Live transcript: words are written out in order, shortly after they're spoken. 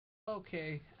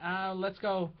Okay. Let's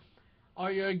go.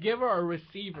 Are you a giver or a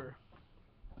receiver?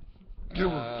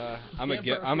 Giver. I'm a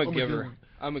giver.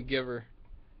 I'm a giver.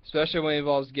 Especially when it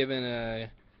involves giving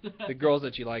the girls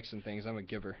that you like some things. I'm a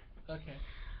giver. Okay.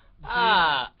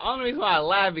 Only reason why I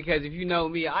laugh because if you know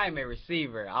me, I am a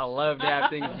receiver. I love to have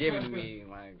things given to me.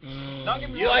 Like, don't get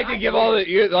me You wrong, like to give all the.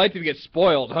 You like to get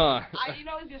spoiled, huh?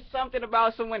 it's just something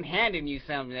about someone handing you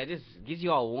something that just gets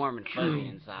you all warm and fuzzy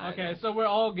inside. Okay, so we're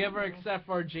all giver except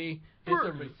for G. He's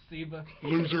a receiver.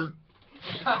 Loser.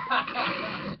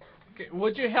 Okay,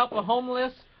 would you help a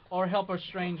homeless or help a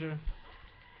stranger?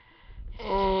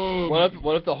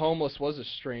 What if the homeless was a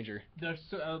stranger? There's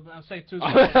I'll say two.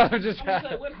 I'm just. I'm gonna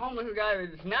say, what homeless guy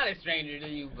is not a stranger to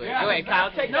you? But Yeah, go ahead, Kyle.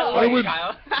 Take that I away, would,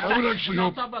 Kyle. I would actually No,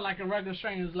 I'm help. talking about like a regular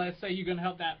stranger. Let's say you're gonna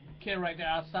help that kid right there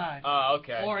outside. Oh,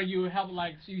 okay. Or you help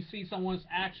like you see someone's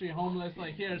actually homeless.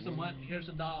 Like here's some money, here's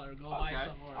 $1. Go buy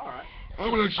something. All right. I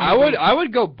would actually. I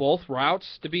would go both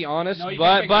routes to be honest, No, you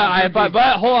but can pick one.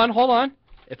 but hold on.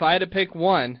 If I had to pick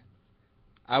one,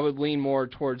 I would lean more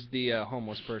towards the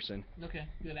homeless person. Okay,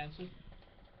 good answer.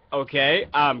 Okay.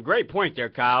 Great point there,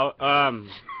 Kyle.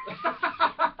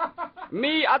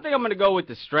 Me, I think I'm gonna go with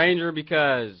the stranger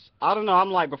because I don't know. I'm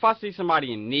like, if I see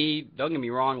somebody in need, don't get me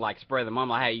wrong, like spur them on,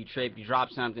 like, hey, you trip, you drop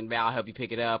something, but I'll help you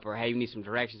pick it up, or hey, you need some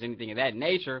directions, anything of that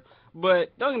nature.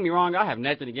 But don't get me wrong, I have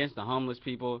nothing against the homeless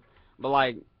people, but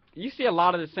like, you see a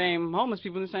lot of the same homeless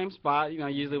people in the same spot, you know,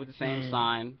 usually with the same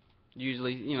sign.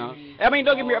 Usually, you know, I mean,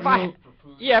 don't get me wrong.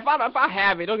 If I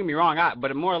have it, don't get me wrong.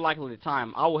 But more likely the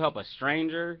time, I will help a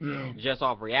stranger just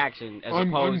off reaction, as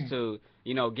opposed to,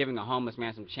 you know, giving a homeless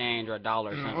man some change or $1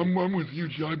 or something. I'm with you,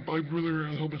 G. I'd rather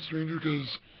help a stranger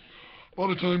because a lot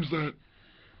of times that,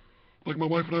 like my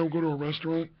wife and I will go to a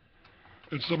restaurant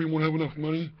and somebody won't have enough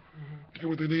money to get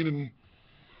what they need, and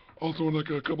also like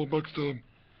a couple bucks to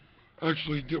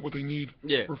actually get what they need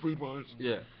for food wise.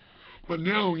 Yeah. But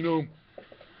now, you know,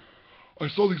 I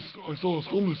saw this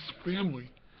homeless family.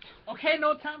 Okay,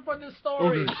 no time for this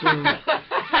story. Okay, sorry.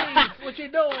 Jeez, what you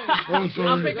doing? Oh, sorry.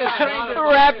 I'll pick a stranger.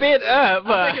 Wrap it up.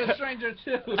 I'll pick a stranger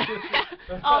too.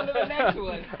 On to the next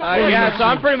one. Yeah, so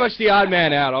I'm pretty much the odd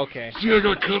man out. Okay. See, I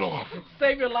got cut off.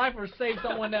 Save your life or save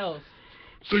someone else?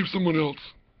 Save someone else.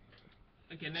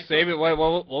 Okay, next Save one. it.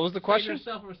 What was the question? Save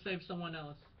yourself or save someone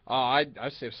else? Oh, I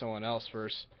save someone else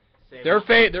first. Their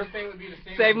fate would be the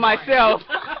same. Save myself.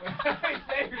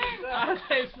 I'll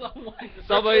save someone.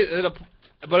 Somebody.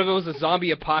 But if it was a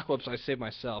zombie apocalypse, I save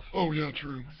myself. Oh yeah,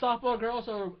 true. Softball girls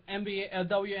or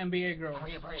WNBA girls?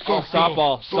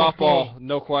 Softball,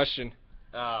 no question.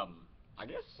 I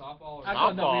guess softball. I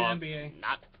go WNBA.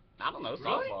 I don't know,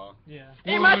 softball. Yeah.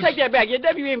 Hey, I take that back. Yeah,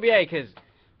 WNBA, because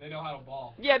they know how to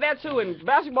ball. Yeah, that too. And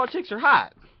basketball chicks are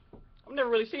hot. I've never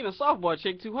really seen a softball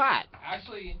chick too hot.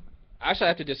 Actually, I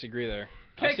have to disagree there.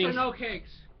 Cakes or no cakes?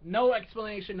 No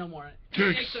explanation, no more.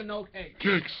 Cakes or no cakes?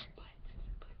 Cakes.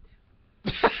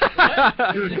 Is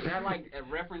that like a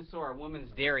reference to our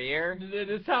woman's derriere?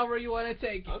 It's however you want to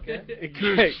take it. Okay.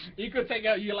 Cakes. You could take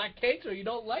out you like cakes or you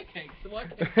don't like cakes. What?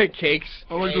 Cakes.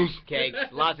 I like those. Cakes.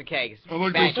 Lots of cakes. I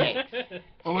like Fat those. cakes.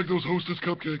 I like those Hostess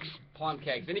cupcakes. Plum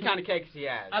cakes. Any kind of cakes he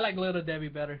has. I like Little Debbie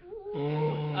better.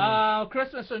 Oh.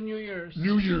 Christmas or New Year's?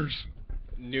 New Year's.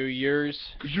 New Year's.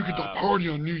 Cause you get to party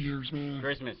on New Year's, man.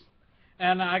 Christmas.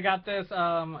 And I got this.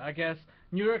 I guess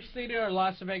New York City or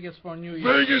Las Vegas for New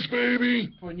Year's. Vegas,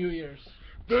 baby. For New Year's.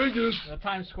 Vegas.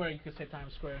 Times Square. You could say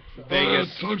Times Square. So. Vegas.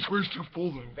 Times Square's too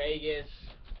full though. Vegas.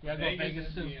 Yeah, go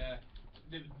Vegas too.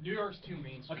 New York's too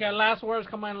main. Okay, last words.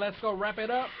 Come on, let's go wrap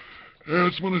it up. I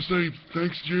just want to say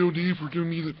thanks, j.o.d, for giving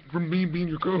me me being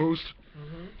your co-host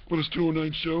for this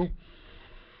 209 show.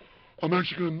 I'm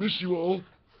actually gonna miss you all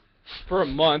for a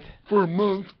month. For a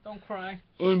month. Don't cry.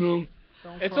 I know.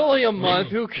 It's only a month.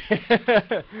 Who cares?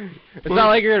 It's not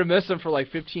like you're gonna miss them for like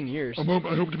 15 years. I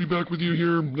hope to be back with you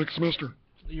here next semester.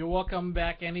 You're welcome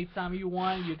back anytime you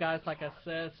want. You guys, like I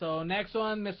said. So next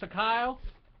one, Mr. Kyle.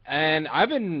 And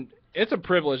it's a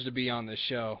privilege to be on this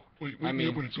show. Wait me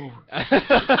up when it's over.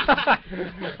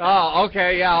 Oh,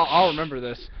 okay, yeah, I'll remember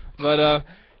this. But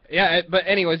but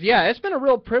anyways, yeah, it's been a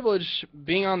real privilege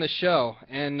being on the show,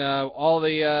 and all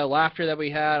the laughter that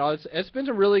we had. It's been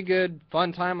a really good,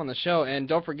 fun time on the show. And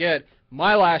don't forget,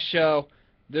 my last show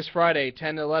this Friday,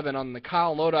 10 to 11, on the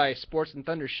Kyle Lodi Sports and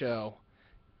Thunder Show.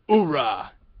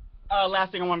 Hoorah!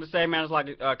 Last thing I wanted to say, man, is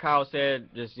like Kyle said,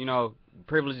 just, you know,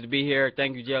 privileged to be here.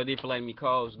 Thank you, j.o.d, for letting me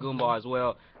co-host, Goomba as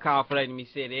well. Kyle for letting me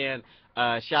sit in.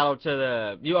 Shout out to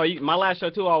the my last show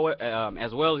too,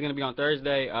 as well, is going to be on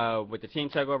Thursday with the Team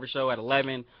Takeover show at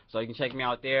 11. So you can check me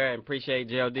out there, and appreciate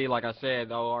j.o.d, like I said,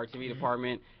 the whole RTV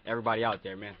department, everybody out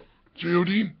there, man.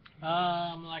 j.o.d,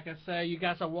 Like I said, you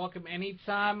guys are welcome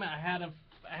anytime. I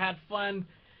had fun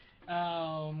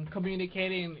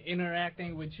communicating,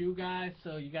 interacting with you guys.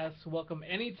 So you guys welcome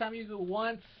anytime you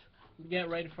want. Get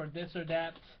ready for this or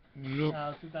that.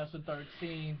 Yep.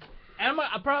 2013. And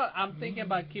I'm thinking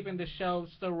about keeping the show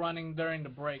still running during the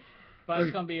break, but Hey.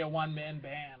 it's gonna be a one-man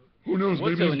band. Who knows?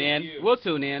 We'll maybe tune in. We'll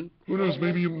tune in. Who knows?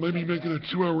 Maybe make it a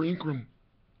 2-hour increment.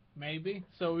 Maybe.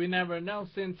 So we never know.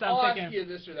 Since I'll I'm ask you thinking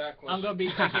this or that question. I'm gonna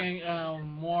be taking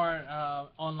more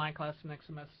online classes next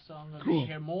semester, so I'm gonna Cool. be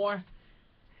here more.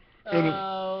 And,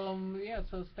 Yeah.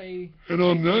 So stay. And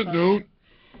on that note,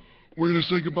 we're going to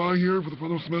say goodbye here for the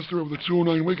final semester of the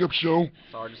 209 Wake Up Show.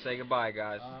 Sorry to say goodbye,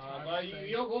 guys. But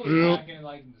we'll be Yeah. back in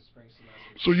like the spring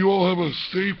semester. So you all have a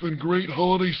safe and great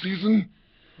holiday season.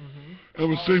 Have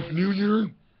a safe New Year.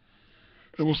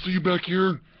 And we'll see you back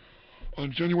here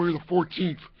on January the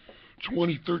 14th,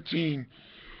 2013.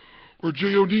 For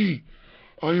J.O.D.,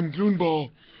 I am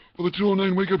Goonball for the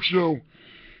 209 Wake Up Show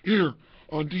here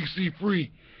on DC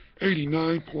Free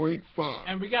 89.5.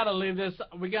 And we gotta leave this.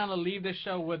 We gotta leave this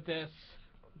show with this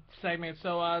segment.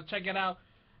 So check it out.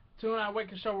 Tune out, Wake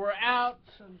Up Show. We're out.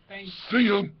 See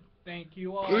ya. Thank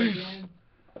you all Peace. again.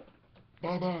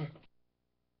 Bye-bye.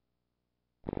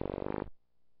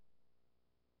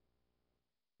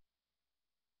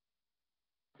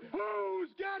 Who's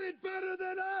got it better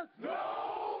than us?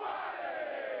 Nobody!